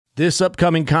This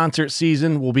upcoming concert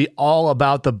season will be all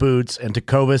about the boots, and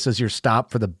Tecovas is your stop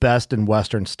for the best in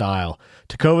Western style.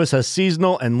 Tecovas has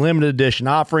seasonal and limited edition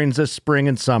offerings this spring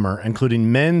and summer,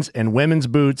 including men's and women's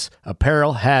boots,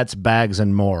 apparel, hats, bags,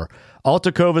 and more. All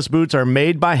Tecovas boots are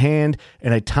made by hand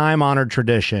in a time-honored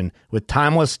tradition with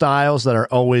timeless styles that are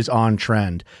always on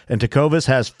trend. And Tecovas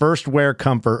has first wear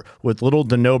comfort with little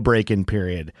to no break-in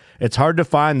period. It's hard to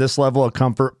find this level of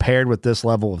comfort paired with this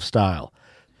level of style.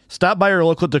 Stop by your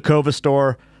local Tecovas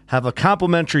store, have a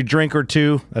complimentary drink or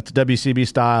two, that's WCB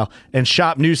style, and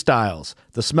shop new styles.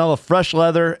 The smell of fresh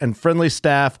leather and friendly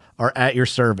staff are at your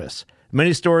service.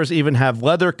 Many stores even have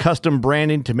leather custom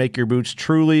branding to make your boots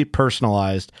truly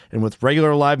personalized. And with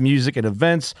regular live music and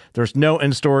events, there's no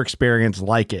in-store experience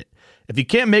like it. If you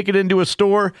can't make it into a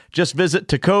store, just visit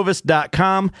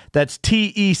tecovas.com. That's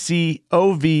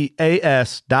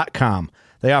TECOVAS.com.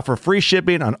 They offer free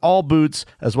shipping on all boots,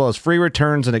 as well as free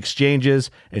returns and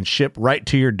exchanges, and ship right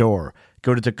to your door.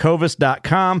 Go to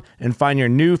tecovas.com and find your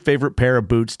new favorite pair of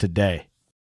boots today.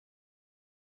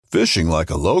 Fishing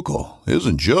like a local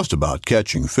isn't just about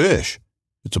catching fish.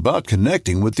 It's about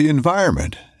connecting with the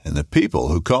environment and the people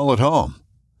who call it home.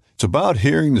 It's about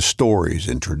hearing the stories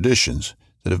and traditions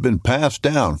that have been passed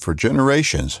down for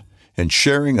generations and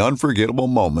sharing unforgettable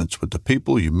moments with the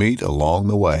people you meet along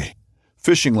the way.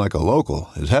 Fishing like a local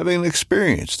is having an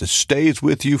experience that stays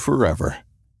with you forever.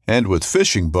 And with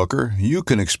Fishing Booker, you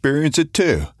can experience it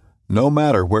too, no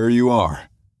matter where you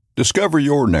are. Discover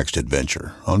your next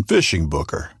adventure on Fishing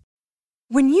Booker.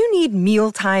 When you need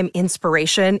mealtime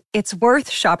inspiration, it's worth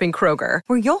shopping Kroger,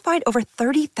 where you'll find over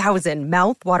 30,000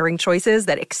 mouth-watering choices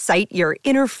that excite your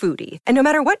inner foodie. And no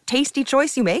matter what tasty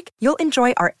choice you make, you'll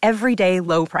enjoy our everyday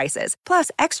low prices, plus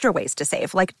extra ways to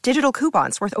save, like digital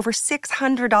coupons worth over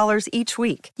 $600 each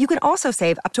week. You can also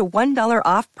save up to $1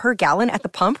 off per gallon at the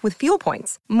pump with fuel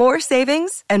points. More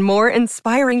savings and more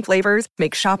inspiring flavors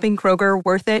make shopping Kroger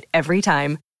worth it every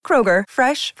time. Kroger,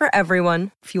 fresh for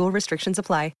everyone. Fuel restrictions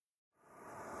apply.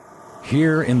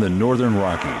 Here in the Northern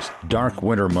Rockies, dark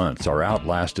winter months are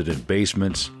outlasted in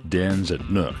basements, dens, and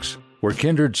nooks, where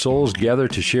kindred souls gather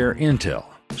to share intel,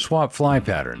 swap fly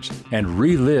patterns, and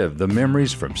relive the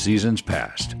memories from seasons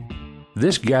past.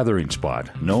 This gathering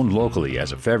spot, known locally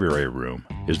as a February room,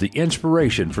 is the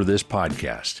inspiration for this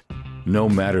podcast. No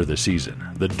matter the season,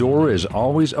 the door is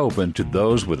always open to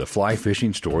those with a fly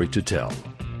fishing story to tell.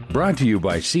 Brought to you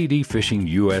by CD Fishing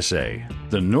USA,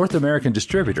 the North American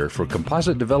distributor for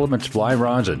Composite Development's fly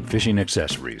rods and fishing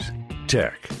accessories.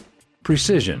 Tech,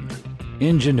 precision,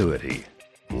 ingenuity,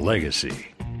 legacy.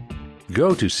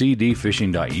 Go to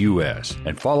cdfishing.us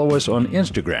and follow us on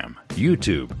Instagram,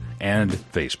 YouTube, and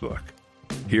Facebook.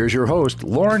 Here's your host,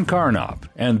 Lauren Carnop,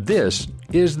 and this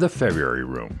is the February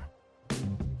Room.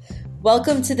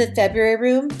 Welcome to the February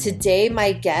Room. Today,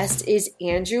 my guest is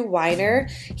Andrew Weiner.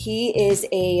 He is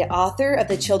a author of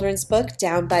the children's book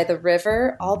Down by the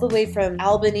River, all the way from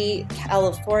Albany,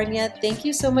 California. Thank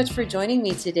you so much for joining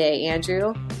me today,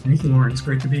 Andrew. Thank you, Lauren. It's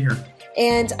great to be here.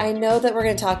 And I know that we're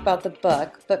going to talk about the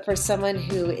book, but for someone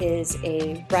who is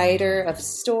a writer of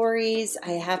stories,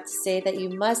 I have to say that you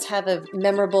must have a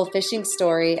memorable fishing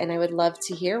story, and I would love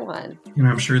to hear one.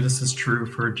 I'm sure this is true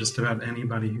for just about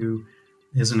anybody who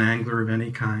is an angler of any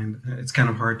kind. It's kind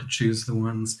of hard to choose the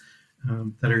ones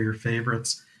that are your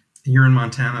favorites. You're in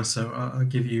Montana, so I'll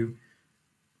give you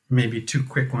maybe two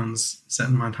quick ones set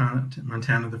in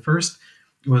Montana. The first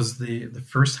was the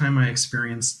first time I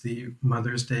experienced the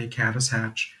Mother's Day caddis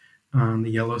hatch on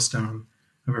the Yellowstone.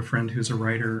 I have a friend who's a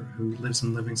writer who lives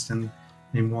in Livingston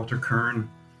named Walter Kern,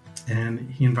 and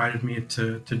he invited me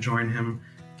to join him.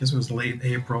 I guess it was late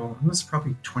April. It was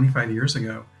probably 25 years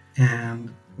ago.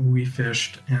 And we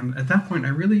fished, and at that point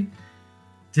I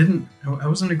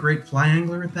wasn't a great fly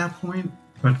angler at that point,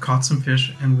 but caught some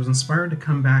fish and was inspired to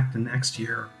come back the next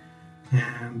year,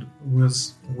 and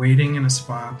was waiting in a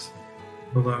spot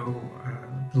below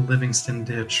the Livingston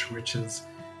Ditch, which is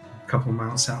a couple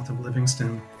miles south of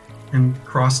Livingston, and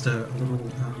crossed a little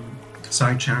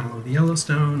side channel of the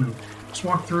Yellowstone and just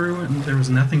walked through, and there was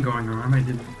nothing going on. I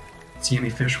didn't see any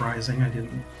fish rising. I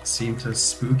didn't seem to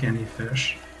spook any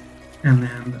fish. And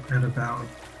then at about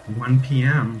 1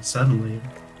 p.m., suddenly,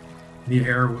 the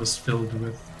air was filled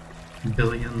with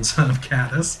billions of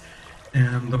caddis,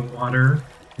 and the water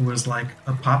was like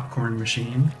a popcorn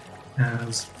machine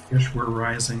as fish were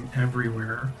rising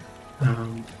everywhere.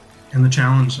 And the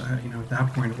challenge, at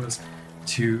that point was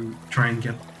to try and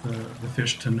get the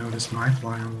fish to notice my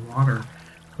fly on the water.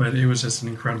 But it was just an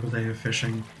incredible day of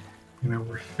fishing,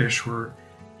 where fish were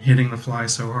hitting the fly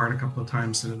so hard a couple of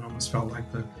times that it almost felt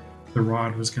like the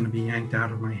rod was going to be yanked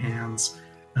out of my hands.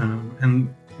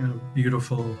 And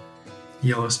beautiful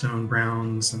Yellowstone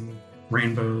browns and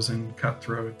rainbows and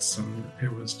cutthroats, and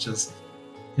it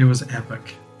was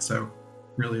epic. So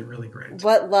really, really great.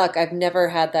 What luck. I've never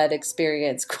had that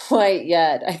experience quite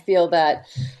yet. I feel that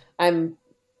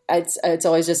it's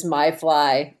always just my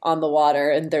fly on the water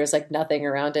and there's like nothing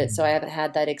around it. So I haven't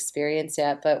had that experience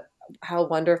yet, but how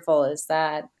wonderful is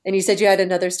that? And you said you had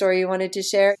another story you wanted to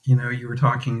share? You were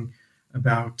talking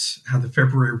about how the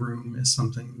February room is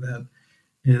something that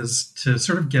is to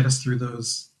sort of get us through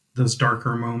those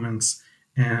darker moments.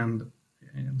 And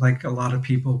like a lot of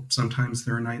people, sometimes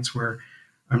there are nights where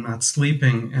I'm not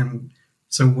sleeping. And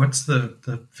so what's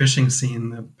the fishing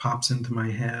scene that pops into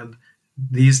my head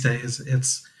these days?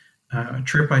 It's a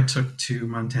trip I took to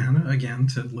Montana, again,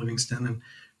 to Livingston, and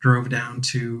drove down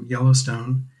to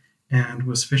Yellowstone and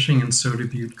was fishing in Soda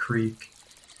Butte Creek,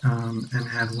 and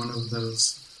had one of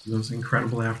those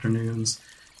incredible afternoons,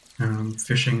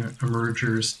 fishing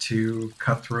emergers to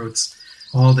cutthroats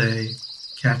all day,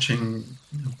 catching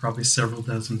probably several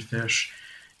dozen fish.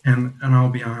 And I'll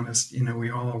be honest,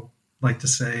 we all like to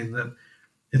say that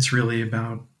it's really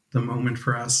about the moment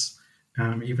for us,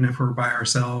 even if we're by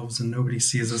ourselves and nobody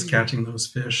sees us catching those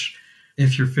fish.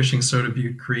 If you're fishing Soda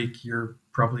Butte Creek, you're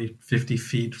probably 50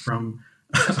 feet from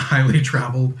a highly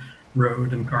traveled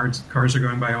road, and cars are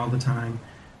going by all the time.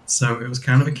 So it was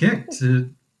kind of a kick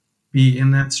to be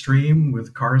in that stream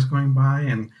with cars going by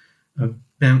and a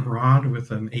bent rod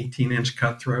with an 18-inch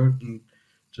cutthroat, and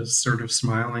just sort of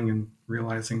smiling and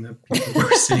realizing that people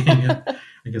were seeing it.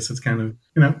 I guess it's kind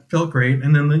of, felt great.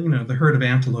 And then the herd of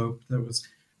antelope that was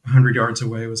 100 yards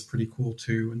away was pretty cool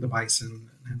too, and the bison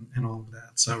and all of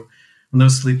that. So on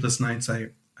those sleepless nights, I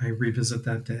revisit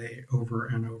that day over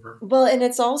and over. Well, and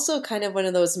it's also kind of one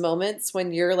of those moments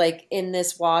when you're like in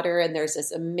this water and there's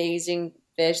this amazing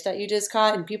fish that you just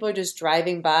caught and people are just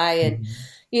driving by and,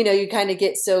 you kind of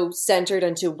get so centered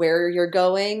into where you're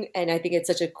going. And I think it's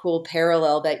such a cool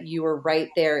parallel that you were right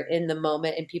there in the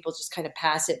moment and people just kind of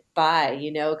pass it by,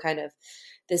 kind of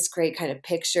this great kind of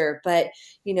picture. But,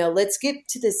 let's get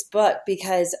to this book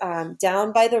because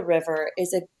Down by the River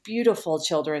is a beautiful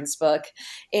children's book.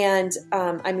 And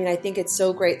I think it's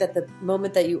so great that the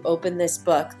moment that you open this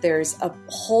book, there's a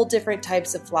whole different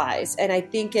types of flies. And I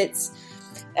think it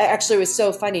was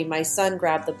so funny. My son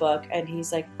grabbed the book and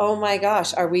he's like, oh my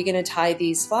gosh, are we going to tie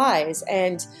these flies?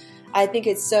 And I think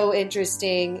it's so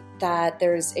interesting that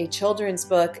there's a children's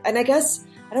book. And I guess,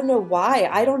 I don't know why,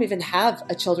 I don't even have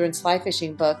a children's fly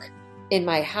fishing book in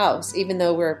my house, even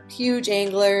though we're huge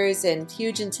anglers and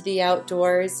huge into the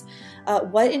outdoors.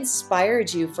 What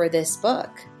inspired you for this book?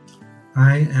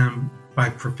 I am, by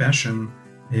profession,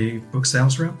 a book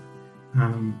sales rep.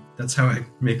 That's how I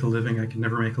make a living. I could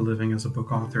never make a living as a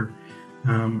book author.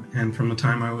 And from the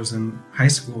time I was in high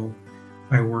school,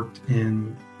 I worked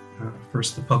in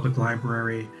first the public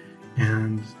library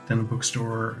and then a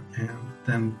bookstore, and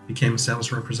then became a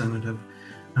sales representative.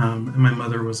 And my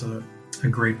mother was a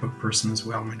great book person as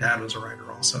well. My dad was a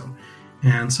writer also.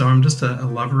 And so I'm just a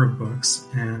lover of books,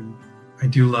 and I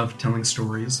do love telling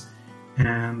stories.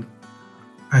 And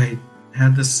I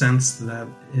had this sense that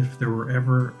if there were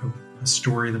ever a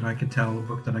story that I could tell, a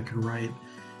book that I could write,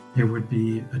 it would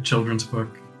be a children's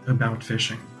book about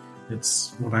fishing.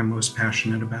 It's what I'm most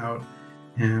passionate about,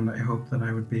 and I hope that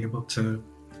I would be able to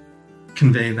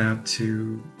convey that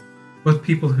to both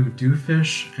people who do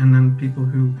fish and then people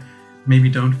who maybe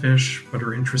don't fish but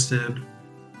are interested,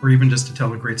 or even just to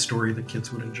tell a great story that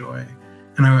kids would enjoy.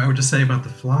 And I would just say about the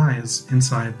flies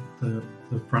inside the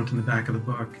front and the back of the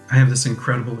book, I have this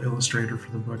incredible illustrator for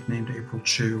the book named April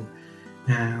Chu.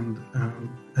 And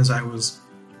as I was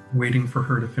waiting for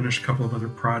her to finish a couple of other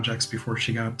projects before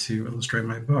she got to illustrate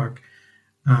my book,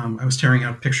 I was tearing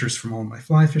out pictures from all my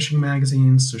fly fishing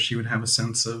magazines so she would have a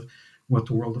sense of what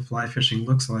the world of fly fishing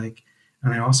looks like.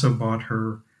 And I also bought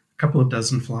her a couple of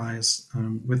dozen flies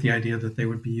with the idea that they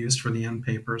would be used for the end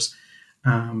papers.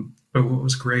 But what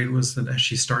was great was that as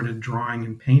she started drawing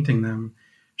and painting them,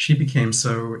 she became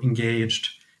so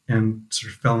engaged and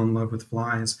sort of fell in love with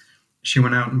flies. She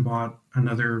went out and bought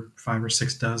another 5 or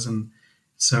 6 dozen.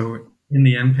 So in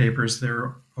the end papers, there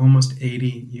are almost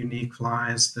 80 unique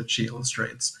flies that she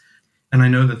illustrates. And I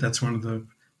know that that's one of the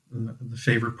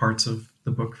favorite parts of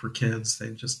the book for kids.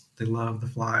 They love the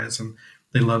flies and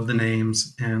they love the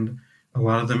names. And a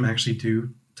lot of them actually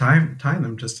do tie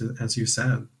them, just as you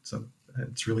said. So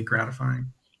it's really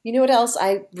gratifying. You know what else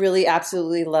I really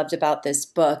absolutely loved about this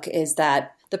book is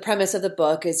that the premise of the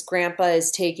book is Grandpa is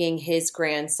taking his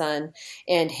grandson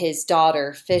and his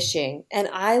daughter fishing. And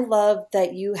I love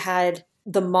that you had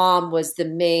the mom was the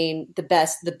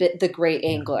best, the great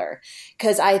angler.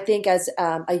 Because I think as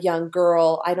a young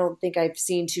girl, I don't think I've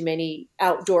seen too many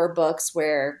outdoor books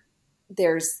where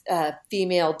there's a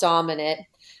female dominant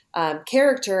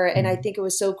character. And I think it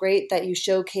was so great that you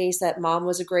showcase that mom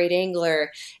was a great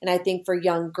angler. And I think for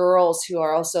young girls who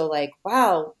are also like,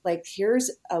 wow, like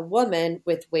here's a woman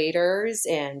with waders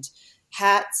and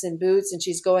hats and boots, and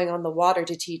she's going on the water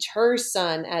to teach her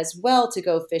son as well to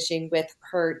go fishing with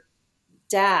her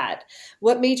dad.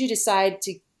 What made you decide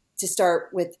to start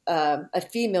with a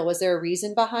female? Was there a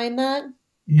reason behind that?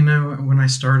 When I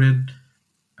started,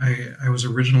 I was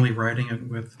originally writing it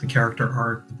with the character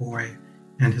Art, the boy,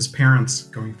 and his parents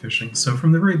going fishing. So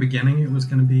from the very beginning, it was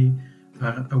going to be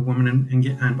a woman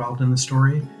involved in the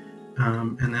story.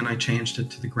 And then I changed it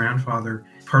to the grandfather.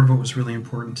 Part of what was really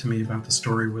important to me about the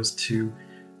story was to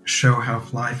show how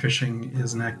fly fishing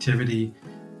is an activity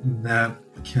that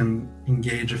can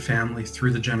engage a family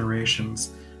through the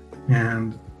generations.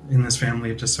 And in this family,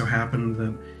 it just so happened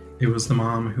that it was the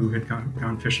mom who had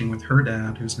gone fishing with her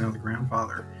dad, who's now the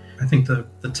grandfather. I think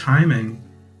the timing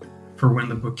for when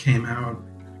the book came out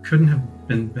couldn't have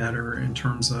been better in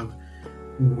terms of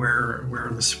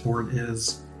where the sport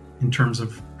is in terms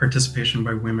of participation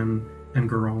by women and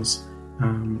girls.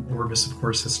 Orbis, of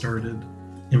course, has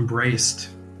embraced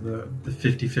the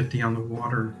 50-50 on the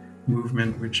water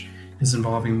movement, which is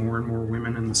involving more and more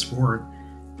women in the sport.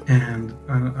 And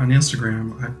on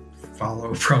Instagram, I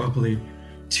follow probably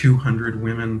 200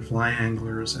 women fly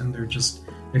anglers, and they're just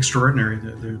extraordinary.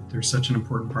 They're such an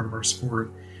important part of our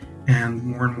sport. And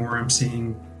more I'm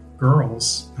seeing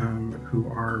girls who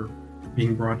are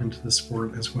being brought into the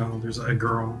sport as well. There's a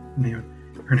girl,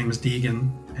 her name is Deegan,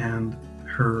 and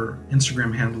her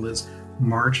Instagram handle is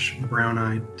March Brown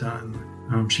Eyed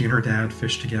Dunn. She and her dad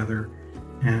fish together,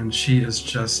 and she is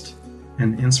just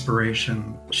an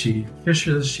inspiration. She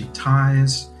fishes, she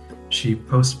ties, she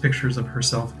posts pictures of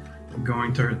herself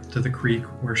going to the creek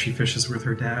where she fishes with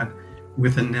her dad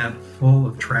with a net full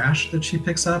of trash that she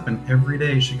picks up, and every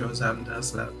day she goes out and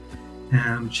does that.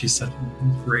 And she's such an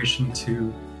inspiration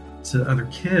to other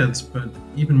kids, but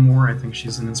even more, I think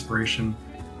she's an inspiration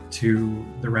to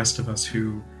the rest of us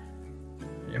who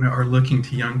are looking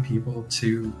to young people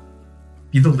to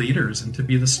be the leaders and to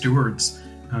be the stewards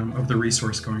of the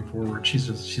resource going forward.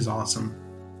 She's awesome.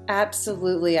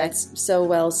 Absolutely. That's so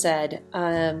well said.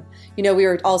 We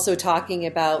were also talking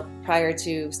about prior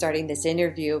to starting this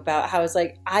interview about how it's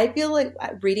like, I feel like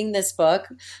reading this book,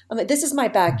 I'm like, this is my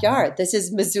backyard. This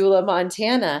is Missoula,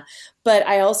 Montana. But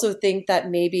I also think that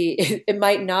maybe it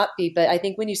might not be. But I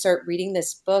think when you start reading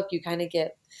this book, you kind of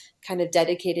get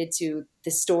dedicated to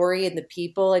the story and the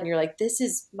people. And you're like, this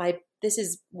is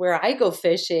where I go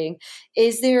fishing.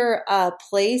 Is there a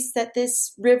place that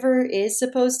this river is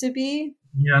supposed to be?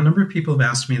 Yeah, a number of people have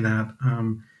asked me that.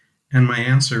 And my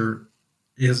answer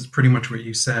is pretty much what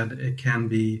you said. It can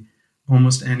be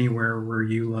almost anywhere where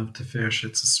you love to fish.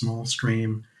 It's a small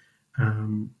stream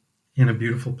in a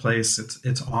beautiful place.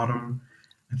 It's autumn.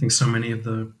 I think so many of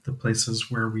the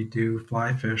places where we do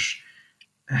fly fish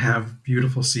have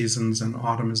beautiful seasons, and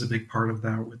autumn is a big part of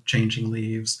that with changing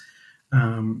leaves.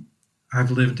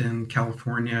 I've lived in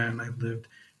California and I've lived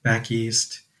back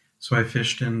east. So I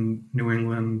fished in New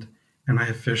England, and I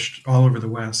have fished all over the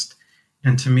West.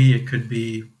 And to me, it could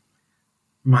be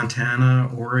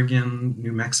Montana, Oregon,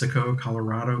 New Mexico,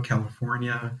 Colorado,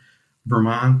 California,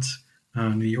 Vermont,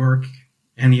 New York,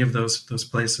 any of those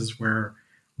places where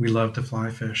we love to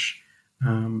fly fish.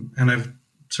 And I've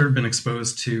sort of been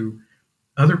exposed to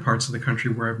other parts of the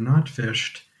country where I've not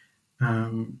fished,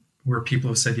 where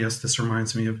people have said, yes, this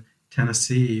reminds me of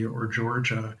Tennessee or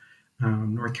Georgia,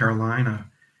 North Carolina.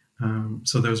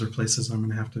 So those are places I'm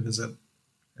going to have to visit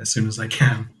as soon as I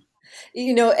can.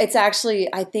 It's actually,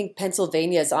 I think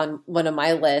Pennsylvania is on one of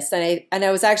my lists. And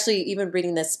I was actually even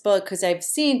reading this book because I've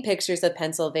seen pictures of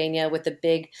Pennsylvania with the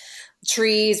big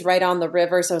trees right on the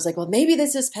river. So I was like, well, maybe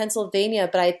this is Pennsylvania.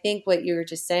 But I think what you were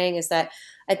just saying is that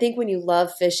I think when you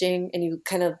love fishing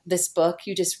and this book,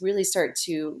 you just really start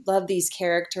to love these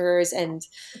characters. And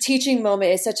teaching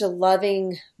moment is such a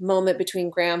loving moment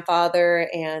between grandfather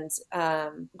and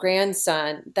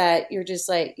grandson that you're just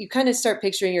like, you kind of start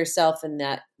picturing yourself in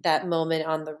that moment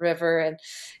on the river, and,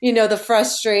 the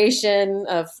frustration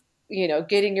of,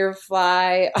 getting your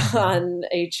fly on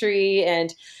a tree.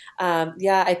 And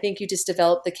I think you just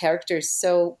develop the characters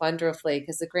so wonderfully,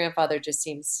 because the grandfather just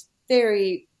seems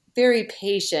very, very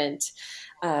patient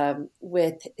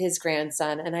with his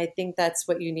grandson. And I think that's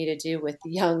what you need to do with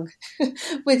young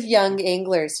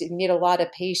anglers. You need a lot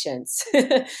of patience.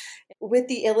 with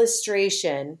the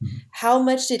illustration, how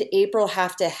much did April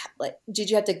have to, did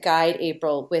you have to guide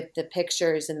April with the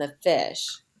pictures and the fish?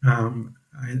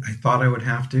 I thought I would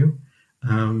have to.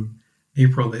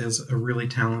 April is a really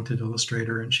talented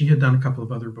illustrator, and she had done a couple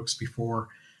of other books before.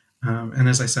 And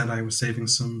as I said, I was saving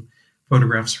some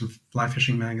photographs from fly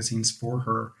fishing magazines for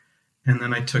her. And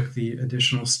then I took the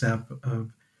additional step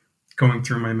of going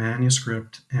through my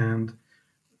manuscript and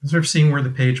sort of seeing where the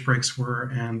page breaks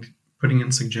were and putting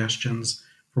in suggestions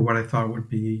for what I thought would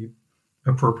be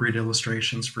appropriate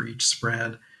illustrations for each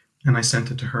spread. And I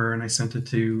sent it to her, and I sent it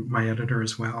to my editor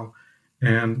as well.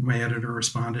 And my editor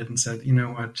responded and said, you know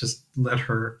what, just let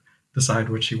her decide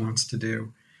what she wants to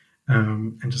do,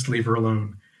 and just leave her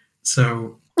alone.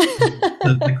 So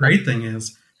the great thing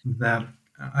is that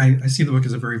I see the book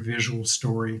as a very visual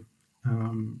story.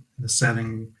 The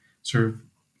setting sort of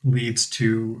leads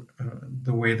to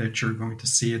the way that you're going to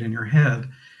see it in your head.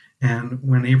 And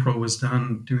when April was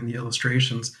done doing the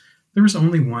illustrations, there was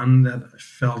only one that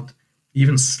felt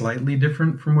even slightly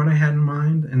different from what I had in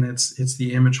mind. And it's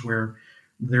the image where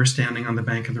they're standing on the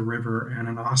bank of the river and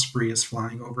an osprey is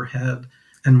flying overhead.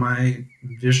 And my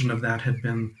vision of that had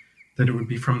been that it would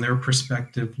be from their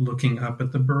perspective looking up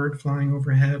at the bird flying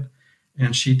overhead.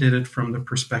 And she did it from the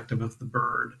perspective of the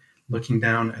bird, looking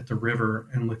down at the river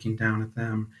and looking down at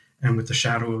them, and with the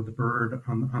shadow of the bird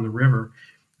on the river.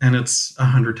 And it's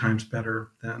 100 times better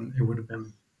than it would have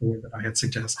been the way that I had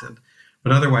suggested.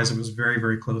 But otherwise, it was very,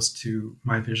 very close to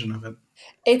my vision of it.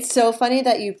 It's so funny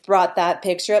that you brought that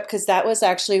picture up, because that was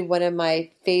actually one of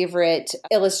my favorite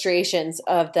illustrations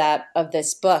of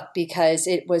this book, because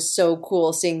it was so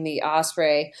cool seeing the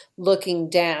osprey looking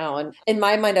down. In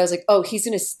my mind, I was like, oh, he's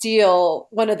going to steal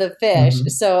one of the fish. Mm-hmm.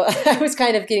 So I was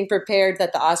kind of getting prepared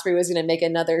that the osprey was going to make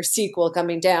another sequel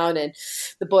coming down and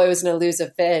the boy was going to lose a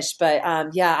fish. But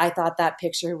yeah, I thought that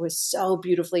picture was so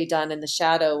beautifully done, and the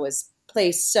shadow was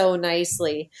placed so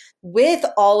nicely. With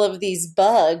all of these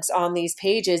bugs on these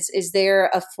pages, is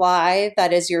there a fly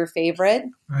that is your favorite?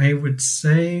 I would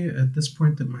say at this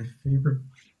point that my favorite,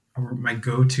 or my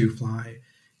go-to fly,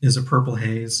 is a purple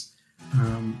haze,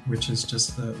 which is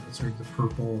just the sort of the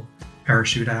purple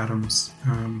parachute atoms.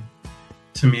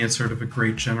 To me, it's sort of a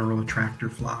great general attractor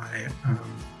fly,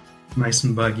 nice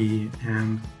and buggy,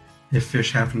 and if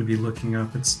fish happen to be looking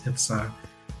up, it's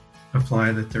a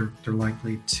fly that they're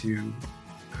likely to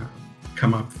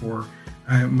come up for.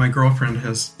 My girlfriend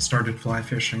has started fly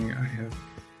fishing.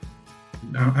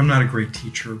 I'm not a great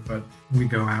teacher, but we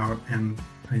go out and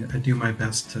I do my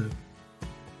best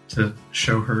to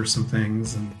show her some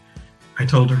things. And I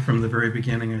told her from the very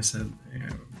beginning, I said,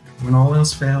 when all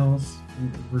else fails,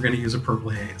 we're going to use a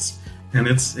purple haze. And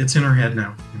it's in her head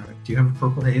now. Do you have a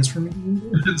purple haze for me?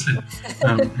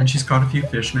 And she's caught a few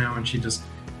fish now, and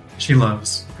she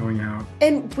loves going out.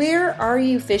 And where are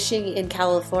you fishing in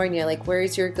California? Like, where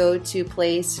is your go-to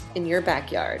place in your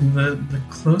backyard? The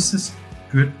closest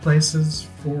good places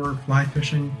for fly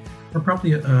fishing are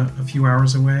probably a few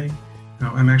hours away.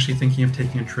 I'm actually thinking of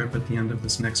taking a trip at the end of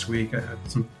this next week.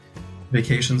 Some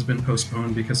vacation's been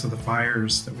postponed because of the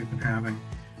fires that we've been having.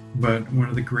 But one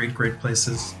of the great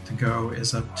places to go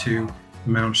is up to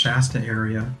the Mount Shasta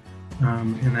area.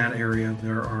 In that area,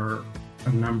 there are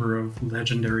a number of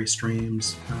legendary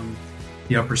streams,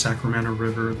 the Upper Sacramento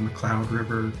River, the McCloud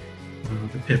River,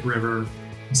 the Pitt River,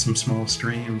 and some small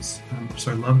streams.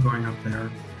 So I love going up there.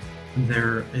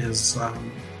 There is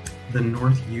the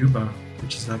North Yuba,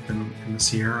 which is up in the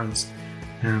Sierras,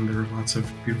 and there are lots of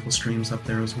beautiful streams up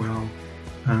there as well.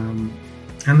 And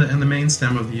the main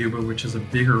stem of the Yuba, which is a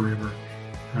bigger river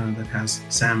that has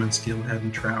salmon, steelhead,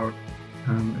 and trout.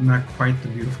 Not quite the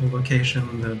beautiful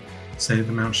location that, say,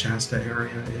 the Mount Shasta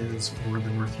area is, or the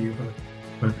North Yuba,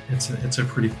 but it's a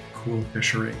pretty cool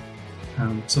fishery.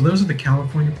 So those are the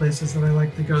California places that I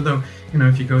like to go. Though,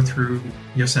 if you go through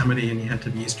Yosemite and you head to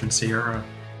the Eastern Sierra,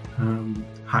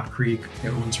 Hot Creek,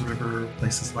 Owens River,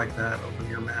 places like that over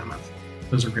near Mammoth,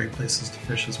 those are great places to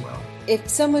fish as well. If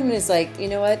someone is like, you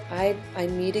know what, I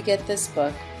need to get this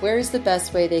book, where is the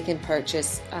best way they can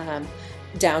purchase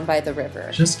Down by the River?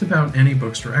 Just about any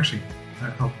bookstore. Actually,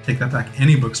 I'll take that back.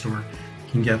 Any bookstore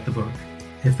can get the book.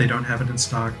 If they don't have it in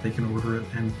stock, they can order it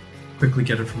and quickly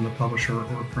get it from the publisher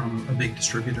or from a big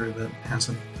distributor that has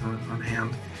it on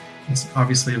hand. It's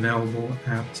obviously available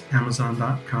at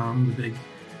Amazon.com, the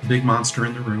big monster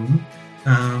in the room.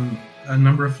 A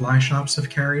number of fly shops have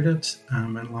carried it,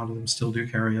 and a lot of them still do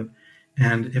carry it.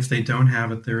 And if they don't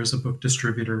have it, there is a book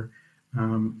distributor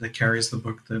that carries the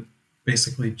book that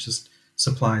basically just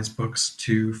supplies books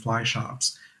to fly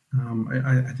shops.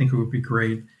 I think it would be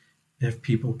great if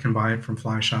people can buy it from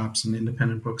fly shops and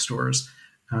independent bookstores.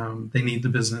 They need the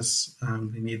business.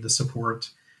 They need the support.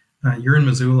 You're in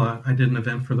Missoula. I did an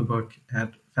event for the book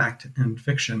at Fact and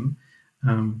Fiction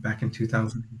back in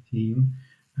 2018.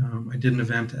 I did an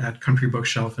event at Country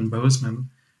Bookshelf in Bozeman,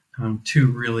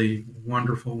 two really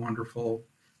wonderful, wonderful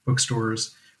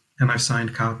bookstores. And I've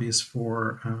signed copies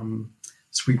for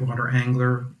Sweetwater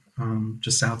Angler,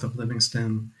 just south of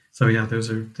Livingston. So yeah, there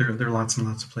are lots and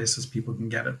lots of places people can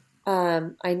get it.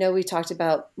 I know we talked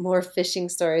about more fishing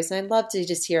stories, and I'd love to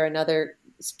just hear another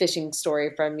fishing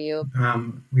story from you.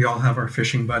 We all have our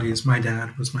fishing buddies. My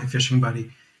dad was my fishing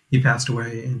buddy. He passed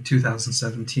away in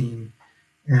 2017.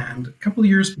 And a couple of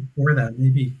years before that,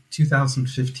 maybe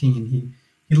 2015,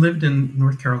 he lived in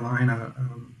North Carolina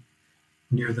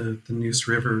near the Neuse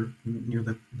River, near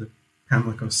the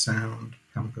Pamlico Sound,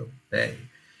 Pamlico Bay.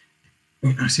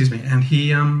 Excuse me. And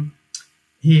he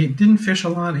didn't fish a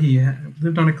lot. He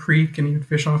lived on a creek and he would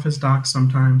fish off his dock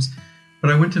sometimes.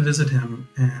 But I went to visit him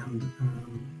and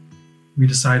we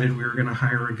decided we were going to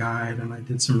hire a guide. And I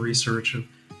did some research of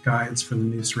guides for the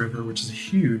Neuse River, which is a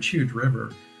huge, huge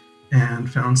river,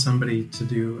 and found somebody to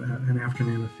do an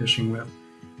afternoon of fishing with.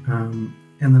 And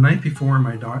the night before,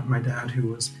 my dad,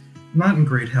 who was not in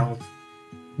great health,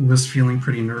 was feeling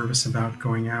pretty nervous about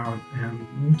going out, and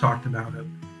we talked about it.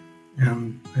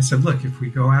 And I said, look, if we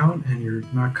go out and you're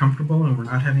not comfortable and we're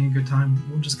not having a good time,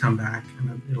 we'll just come back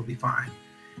and it'll be fine.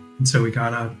 And so we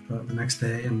got up the next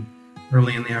day, and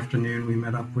early in the afternoon, we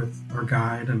met up with our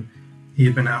guide, and he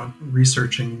had been out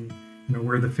researching,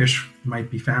 where the fish might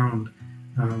be found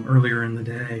earlier in the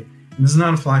day. And this is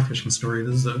not a fly fishing story.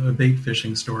 This is a bait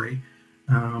fishing story.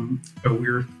 But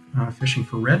we were fishing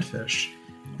for redfish,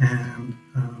 and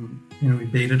we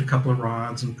baited a couple of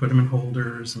rods and put them in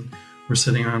holders, and we're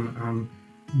sitting on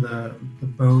the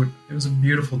boat. It was a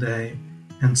beautiful day,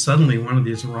 and suddenly one of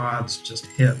these rods just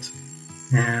hit,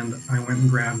 and I went and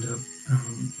grabbed it.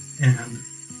 And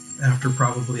after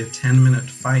probably a 10-minute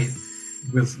fight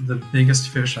with the biggest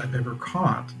fish I've ever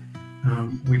caught,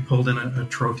 we pulled in a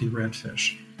trophy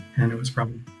redfish, and it was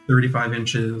probably 35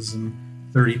 inches and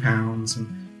 30 pounds,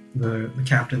 and the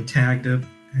captain tagged it,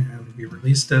 and we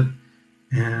released it,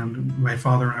 and my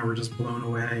father and I were just blown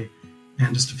away.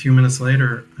 And just a few minutes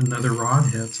later, another rod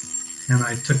hit, and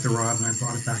I took the rod and I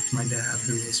brought it back to my dad,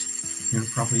 who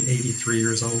was probably 83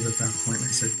 years old at that point. I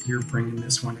said, you're bringing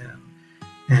this one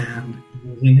in. And he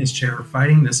was in his chair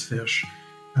fighting this fish.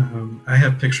 I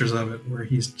have pictures of it where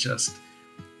he's just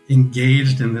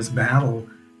engaged in this battle.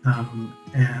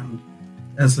 And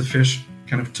as the fish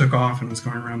kind of took off and was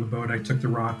going around the boat, I took the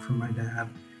rod from my dad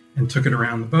and took it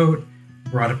around the boat,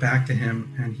 brought it back to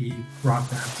him, and he brought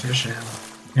that fish in.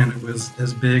 And it was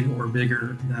as big or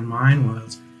bigger than mine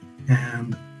was.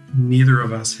 And neither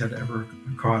of us had ever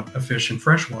caught a fish in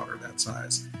freshwater that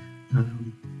size.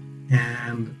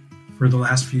 And for the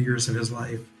last few years of his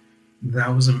life,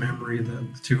 that was a memory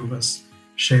that the two of us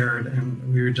shared.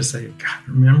 And we would just say, God,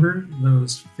 remember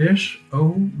those fish?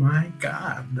 Oh my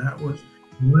God, that was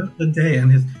what a day.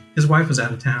 And his wife was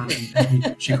out of town,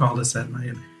 and she called us that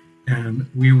night. And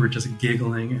we were just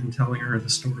giggling and telling her the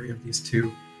story of these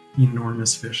two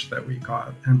enormous fish that we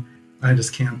caught. And I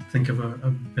just can't think of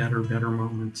a better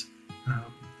moment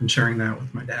than sharing that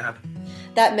with my dad.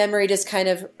 That memory just kind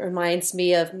of reminds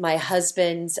me of my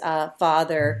husband's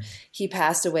father. He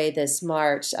passed away this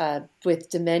March with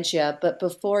dementia, but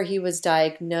before he was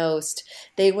diagnosed,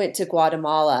 they went to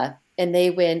Guatemala and they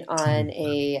went on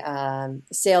a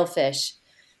sailfish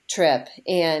trip.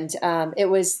 And it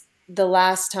was the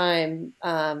last time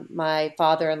my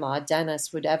father-in-law,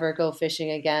 Dennis, would ever go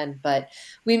fishing again. But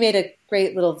we made a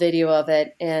great little video of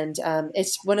it. And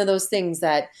it's one of those things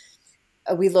that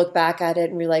we look back at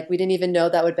it and we're like, we didn't even know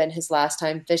that would have been his last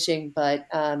time fishing, but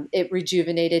it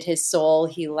rejuvenated his soul.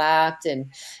 He laughed. And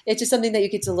it's just something that you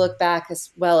get to look back,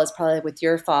 as well as probably with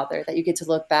your father, that you get to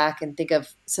look back and think of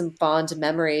some fond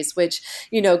memories, which,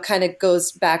 kind of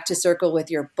goes back to circle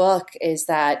with your book, is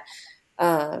that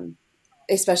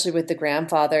especially with the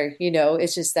grandfather,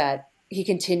 it's just that he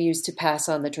continues to pass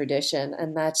on the tradition,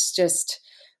 and that's just,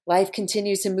 life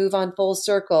continues to move on full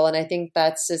circle. And I think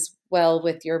that's as well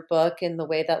with your book and the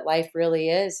way that life really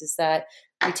is that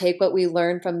we take what we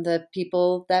learn from the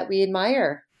people that we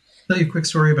admire. I'll tell you a quick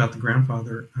story about the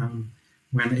grandfather.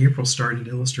 When April started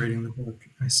illustrating the book,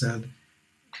 I said,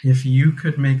 if you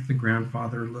could make the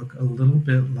grandfather look a little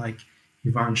bit like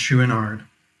Yvon Chouinard,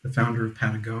 the founder of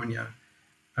Patagonia,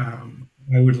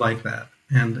 I would like that.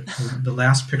 And the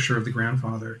last picture of the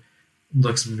grandfather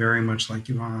looks very much like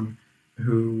Yvon,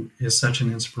 who is such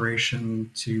an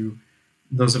inspiration to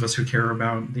those of us who care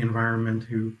about the environment,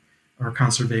 who are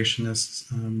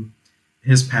conservationists.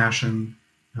 His passion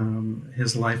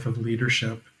his life of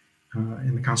leadership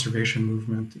in the conservation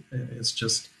movement is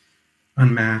just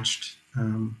unmatched.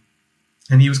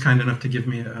 And he was kind enough to give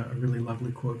me a really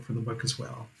lovely quote for the book as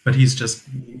well. But he's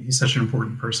such an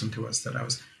important person to us that I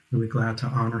was really glad to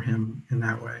honor him in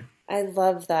that way. I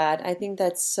love that. I think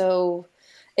that's so,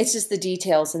 it's just the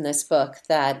details in this book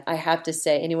that I have to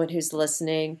say, anyone who's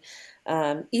listening,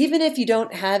 even if you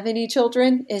don't have any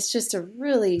children, it's just a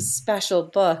really special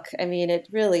book. I mean, it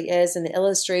really is. And the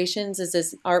illustrations is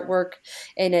this artwork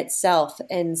in itself.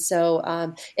 And so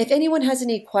if anyone has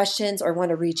any questions or want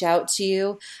to reach out to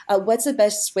you, what's the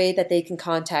best way that they can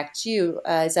contact you?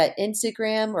 Is that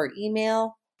Instagram or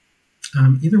email?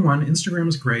 Either one. Instagram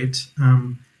is great.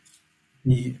 My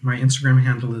Instagram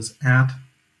handle is at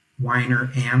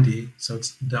Weiner Andy. So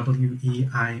it's WEINERANDY.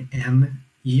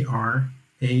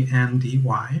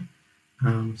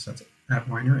 So that's at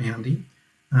Weiner Andy.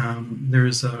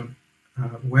 There's a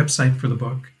website for the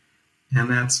book, and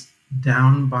that's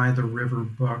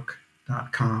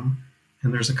downbytheriverbook.com.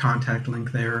 And there's a contact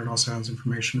link there. It also has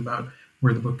information about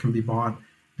where the book can be bought.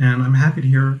 And I'm happy to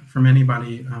hear from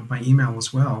anybody by email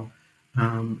as well.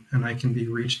 And I can be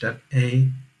reached at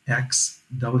AXWEINER,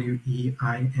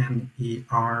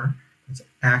 that's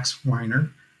Axe Weiner,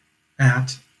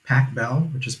 at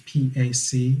Pacbell, which is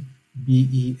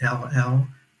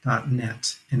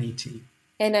PACBELL.net, N-E-T.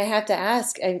 And I have to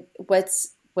ask,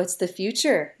 what's the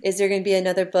future? Is there going to be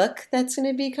another book that's going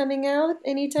to be coming out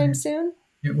anytime soon?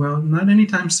 Well, not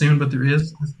anytime soon, but there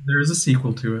is a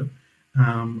sequel to it,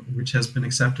 which has been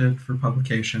accepted for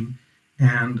publication.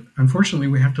 And unfortunately,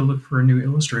 we have to look for a new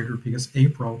illustrator because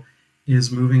April is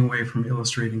moving away from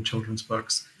illustrating children's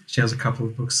books. She has a couple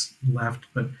of books left,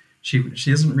 but she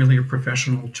isn't really a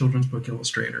professional children's book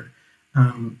illustrator.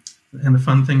 And the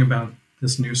fun thing about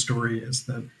this new story is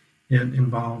that it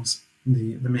involves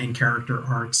the main character,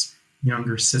 Art's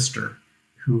younger sister,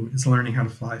 who is learning how to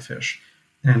fly fish.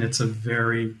 And it's a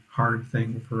very hard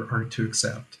thing for Art to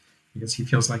accept because he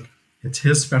feels like it's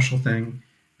his special thing,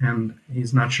 and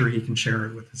he's not sure he can share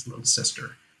it with his little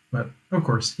sister. But of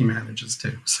course, he manages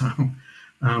to. So,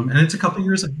 and it's a couple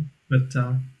years ahead, but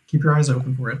keep your eyes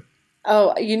open for it.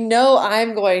 Oh,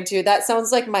 I'm going to. That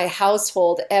sounds like my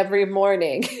household every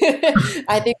morning.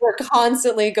 I think we're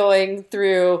constantly going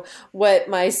through what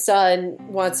my son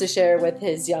wants to share with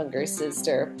his younger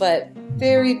sister, but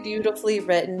very beautifully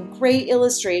written, great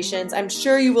illustrations. I'm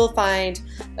sure you will find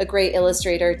a great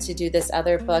illustrator to do this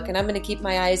other book, and I'm going to keep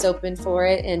my eyes open for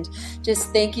it. And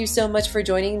just thank you so much for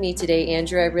joining me today,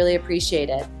 Andrew. I really appreciate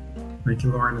it. Thank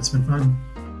you, Lauren. It's been fun.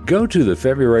 Go to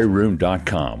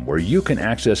thefebruaryroom.com where you can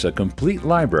access a complete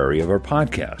library of our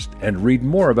podcast and read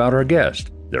more about our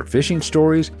guests, their fishing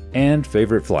stories, and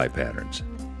favorite fly patterns.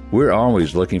 We're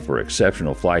always looking for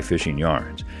exceptional fly fishing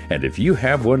yarns, and if you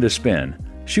have one to spin,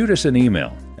 shoot us an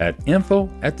email at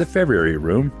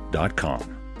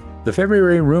info@thefebruaryroom.com. The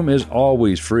February Room is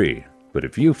always free, but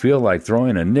if you feel like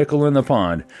throwing a nickel in the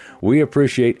pond, we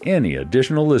appreciate any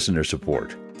additional listener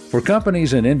support. For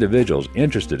companies and individuals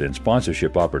interested in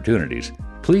sponsorship opportunities,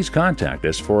 please contact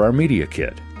us for our media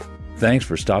kit. Thanks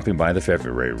for stopping by the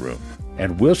February Room,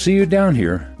 and we'll see you down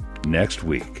here next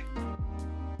week.